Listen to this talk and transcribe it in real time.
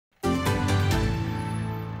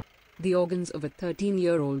The organs of a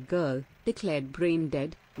 13-year-old girl, declared brain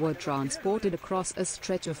dead, were transported across a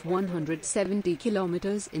stretch of 170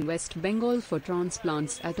 kilometers in West Bengal for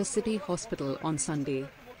transplants at a city hospital on Sunday.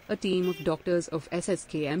 A team of doctors of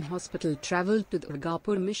SSKM Hospital travelled to the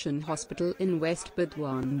Durgapur Mission Hospital in West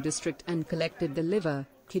Burdwan district and collected the liver,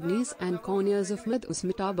 kidneys and corneas of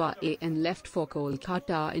Madhusmita Bayen and left for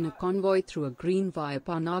Kolkata in a convoy through a green via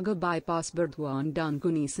Panagarh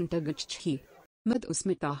Bypass-Burdwan-Dankuni-Santragachhi.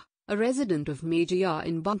 Madhusmita, a resident of Majia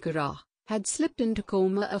in Panagarh, had slipped into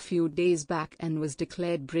coma a few days back and was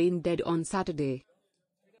declared brain dead on Saturday.